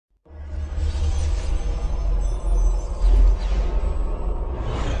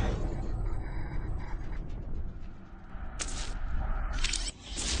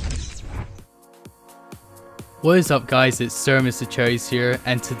What is up guys, it's Sir Mr. Cherries here,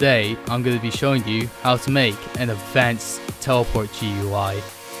 and today I'm going to be showing you how to make an Advanced Teleport GUI.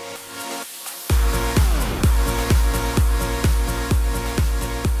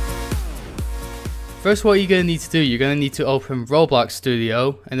 First, what you're going to need to do, you're going to need to open Roblox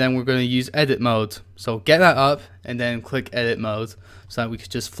Studio, and then we're going to use edit mode. So get that up and then click edit mode so that we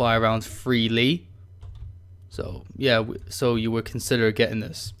could just fly around freely. So yeah, so you would consider getting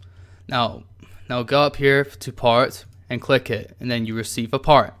this. Now go up here to part and click it, and then you receive a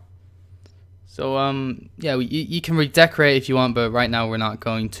part. So yeah, you can redecorate if you want, but right now we're not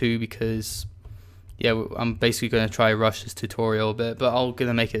going to, because yeah, I'm basically going to try to rush this tutorial a bit, but I'm going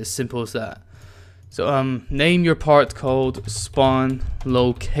to make it as simple as that. So name your part called spawn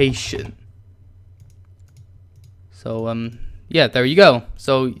location. So yeah, there you go.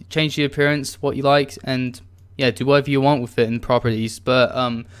 So change the appearance what you like, and yeah, do whatever you want with it in properties, but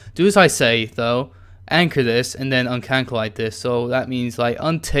do as I say though. Anchor this and then uncancellide this. So that means like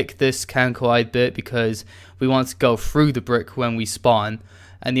untick this cancellide bit because we want to go through the brick when we spawn,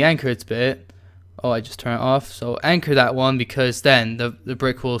 and the anchored bit, oh, I just turn it off. So anchor that one because then the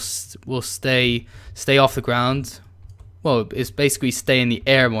brick will stay off the ground. Well, it's basically stay in the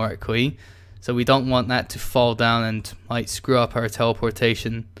air more quickly. So we don't want that to fall down and like screw up our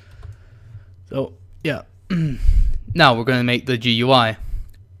teleportation. So yeah. Now we're going to make the GUI,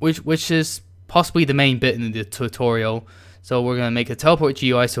 which is possibly the main bit in the tutorial. So we're going to make a teleport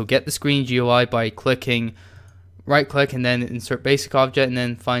GUI. So get the screen GUI by clicking right click and then insert basic object and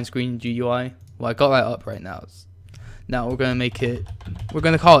then find screen GUI. Well, I got that up right now. Now we're going to make it, we're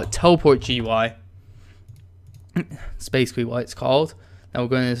going to call it teleport GUI. It's basically what it's called. Now we're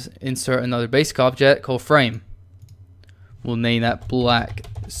going to insert another basic object called frame. We'll name that black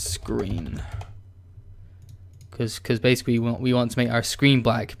screen. Because basically we want to make our screen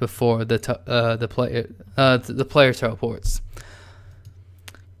black before the player teleports.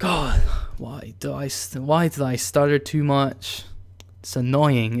 God, why did I stutter too much? It's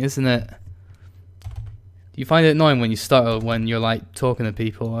annoying, isn't it? Do you find it annoying when you stutter when you're like talking to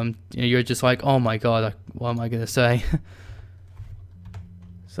people? You're just like, oh my god, what am I gonna say?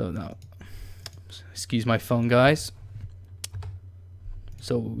 So now, excuse my phone, guys.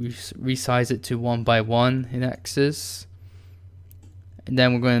 So we resize it to 1 by 1 in axis, and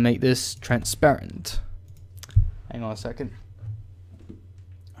then we're going to make this transparent. Hang on a second.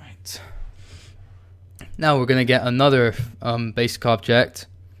 Alright. Now we're going to get another basic object,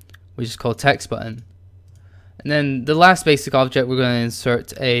 which is called text button. And then the last basic object, we're going to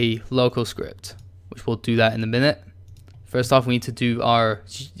insert a LocalScript, which we'll do that in a minute. First off, we need to do our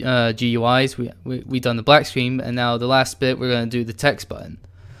GUIs. We done the black screen, and now the last bit we're going to do the text button.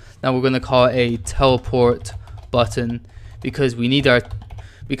 Now we're going to call it a teleport button because we need to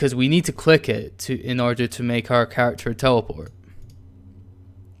click it in order to make our character teleport.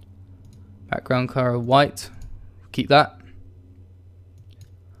 Background color white, keep that.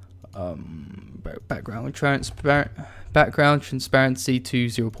 Background transparency to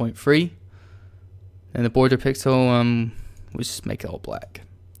 0.3, and the border pixel we'll just make it all black.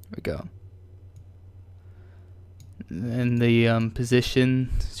 There we go. And the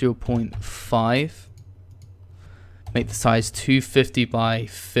position 0.5. Make the size 250 by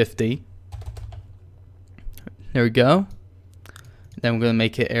 50. There we go. Then we're going to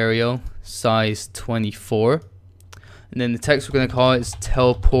make it Arial size 24. And then the text we're going to call it is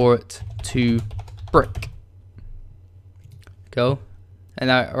teleport to brick. Go. And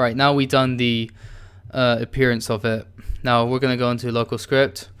alright, now we've done the appearance of it. Now we're going to go into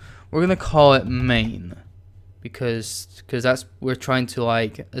LocalScript. We're going to call it main because that's, we're trying to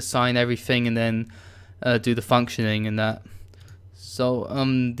like assign everything and then do the functioning and that. So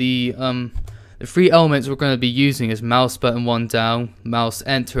the 3 elements we're going to be using is MouseButton1Down,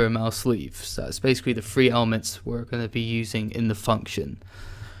 MouseEnter, and MouseLeave. So that's basically the 3 elements we're going to be using in the function.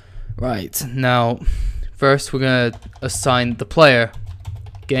 Right, now first we're going to assign the player.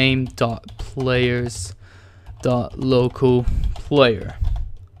 Game.players.localPlayer,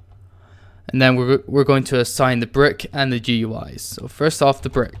 and then we're going to assign the brick and the GUIs. So first off, the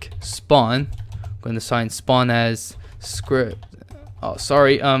brick spawn. I'm going to assign spawn as script. Oh,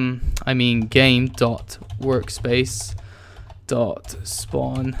 sorry. I mean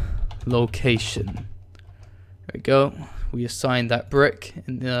game.workspace.spawn location. There we go. We assign that brick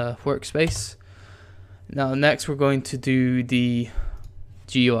in the workspace. Now next we're going to do the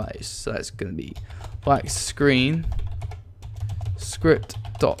GUIs. So that's going to be black screen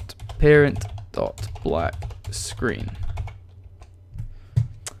script.parent.black screen.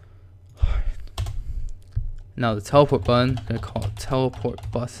 Now the teleport button, I'm going to call it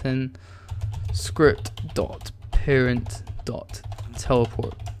teleport button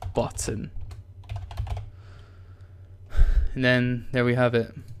script.parent.teleport button. And then there we have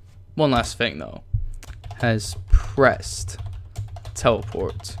it. One last thing though, has pressed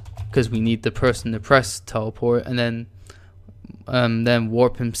teleport, because we need the person to press teleport and then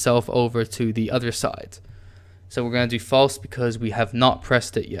warp himself over to the other side. So we're going to do false because we have not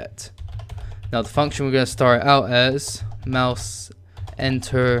pressed it yet. Now the function we're going to start out as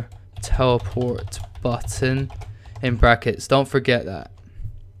MouseEnter teleport button in brackets. Don't forget that,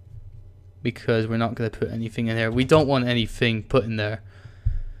 because we're not going to put anything in there. We don't want anything put in there,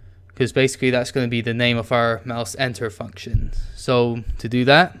 because basically that's going to be the name of our MouseEnter function. So to do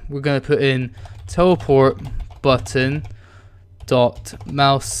that, we're going to put in teleport button dot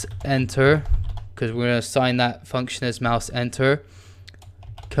MouseEnter, because we're going to assign that function as MouseEnter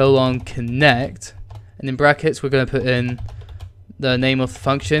colon connect, and in brackets we're going to put in the name of the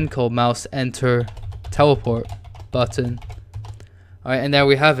function called MouseEnter teleport button. Alright, and there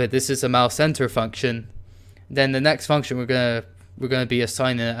we have it. This is a MouseEnter function. Then the next function we're gonna be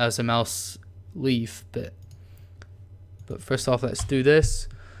assigning it as a MouseLeave bit. But first off, let's do this.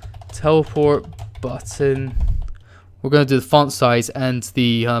 Teleport button. We're gonna do the font size and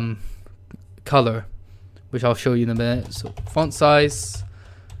the color, which I'll show you in a minute. So font size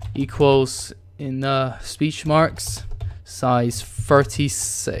equals, in speech marks, size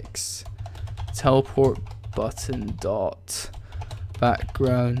 36. Teleport button dot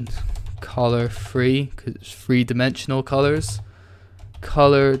background color free, because it's 3-dimensional colors.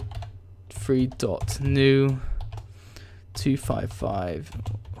 Color 3 dot new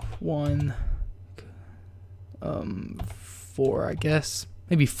 2551 4, I guess,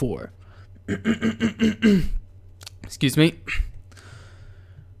 maybe 4. Excuse me.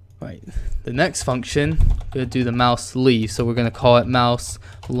 Right, the next function, we're gonna do the MouseLeave, so we're gonna call it mouse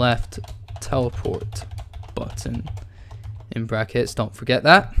left teleport button in brackets. Don't forget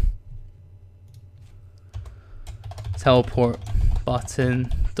that. Teleport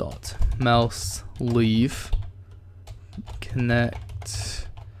button dot MouseLeave connect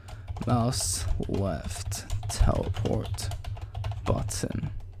mouse left teleport button.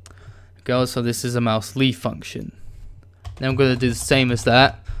 Go. So this is a MouseLeave function. Now I'm going to do the same as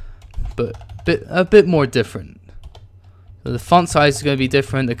that, but a bit more different. So the font size is going to be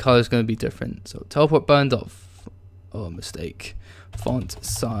different, the color is going to be different. So teleport button dot mistake, font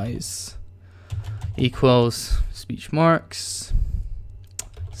size equals speech marks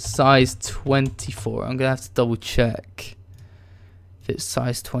size 24. I'm gonna have to double check if it's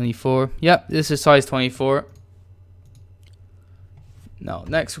size 24. Yep, this is size 24. Now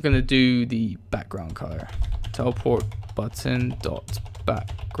next we're gonna do the background color. Teleport button dot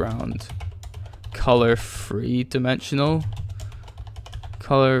background color 3-dimensional,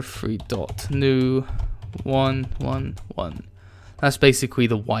 color 3 dot new 111. That's basically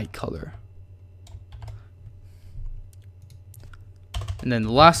the white color. And then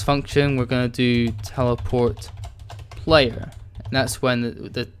the last function, we're going to do teleport player, and that's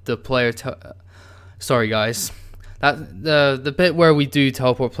when the player sorry guys, that the bit where we do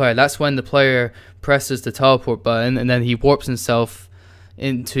teleport player, that's when the player presses the teleport button and then he warps himself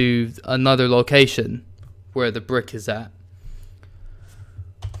into another location where the brick is at,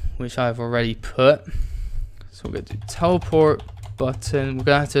 which I've already put. So we're going to do teleport button. We're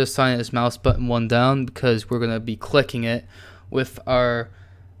going to have to assign it as MouseButton1Down because we're going to be clicking it with our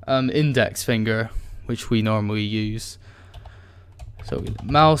index finger, which we normally use. So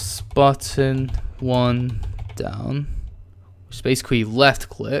MouseButton1Down, which is basically left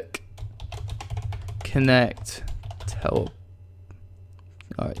click, connect,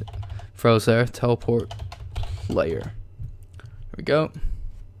 alright, froze there, teleport player. There we go.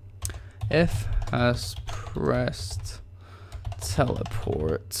 If has pressed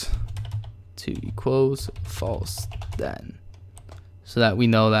teleport to equals false, then, so that we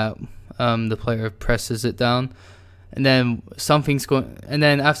know that the player presses it down, and then something's going, and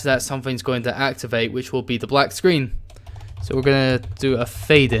then after that something's going to activate, which will be the black screen. So we're gonna do a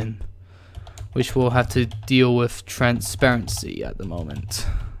fade in, which will have to deal with transparency at the moment.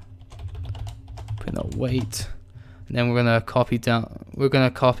 Put no wait, and then we're gonna copy down. We're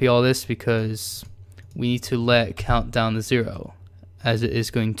gonna copy all this because we need to let it count down to 0, as it is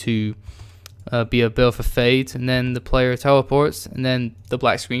going to be a bit of a fade, and then the player teleports, and then the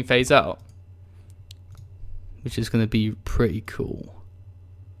black screen fades out, which is going to be pretty cool.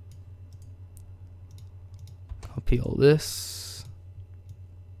 Copy all this,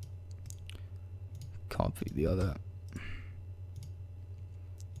 copy the other.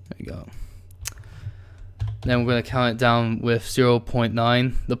 There you go. Then we're going to count it down with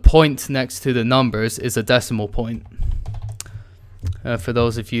 0.9. The point next to the numbers is a decimal point. For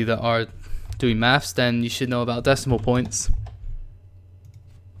those of you that are doing maths, then you should know about decimal points.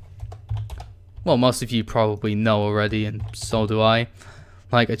 Well, most of you probably know already, and so do I.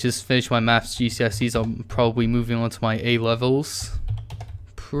 Like, I just finished my maths GCSEs. I'm probably moving on to my A levels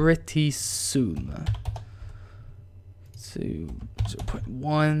pretty soon. So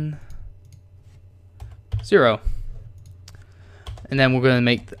 0.10, and then we're gonna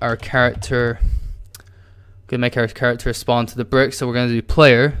make our character. Spawn to the brick. So we're gonna do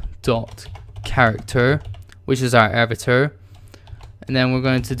player dot character, which is our avatar, and then we're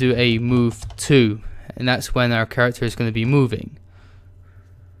going to do a move to, and that's when our character is going to be moving.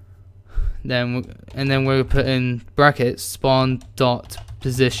 Then we're going to put in brackets spawn dot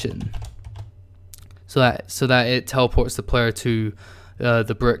position, so that it teleports the player to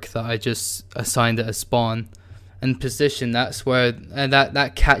the brick that I just assigned it as spawn. And position, that's where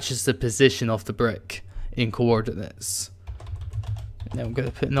that catches the position of the brick in coordinates. And then we're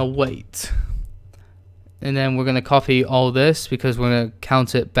going to put in a wait. And then we're going to copy all this because we're going to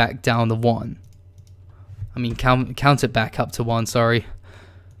count it back down to 1. I mean, count it back up to 1, sorry.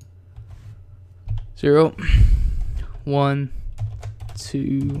 0, 1,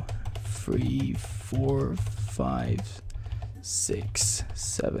 2, 3, 4, 5, 6,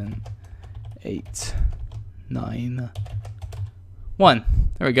 7, 8, 9, 1.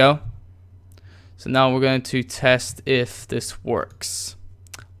 There we go. So now we're going to test if this works.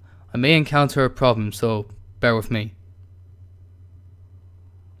 I may encounter a problem, so bear with me.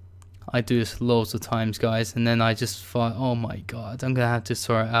 I do this loads of times, guys, and then I just thought, oh my god, I'm gonna have to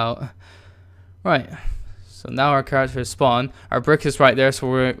sort it out. Right, so now our character is spawned. Our brick is right there, so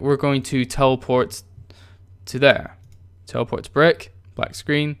we're going to teleport to there. Teleport to brick, black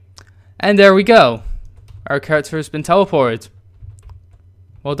screen, and there we go. Our character has been teleported.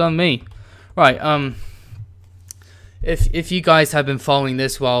 Well done, me. Right, if you guys have been following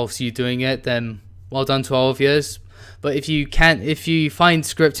this whilst you're doing it, then well done to all of you. But if you find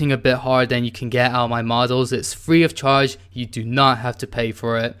scripting a bit hard, then you can get out my models. It's free of charge. You do not have to pay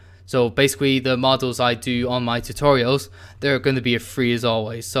for it. So basically, the models I do on my tutorials, they're going to be free as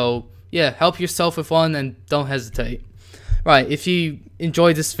always. So yeah, help yourself with one and don't hesitate. Right, if you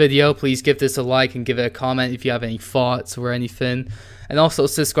enjoyed this video, please give this a like and give it a comment if you have any thoughts or anything. And also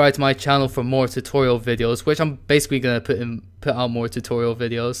subscribe to my channel for more tutorial videos, which I'm basically going to put out more tutorial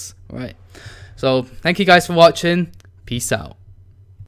videos. Right, so thank you guys for watching. Peace out.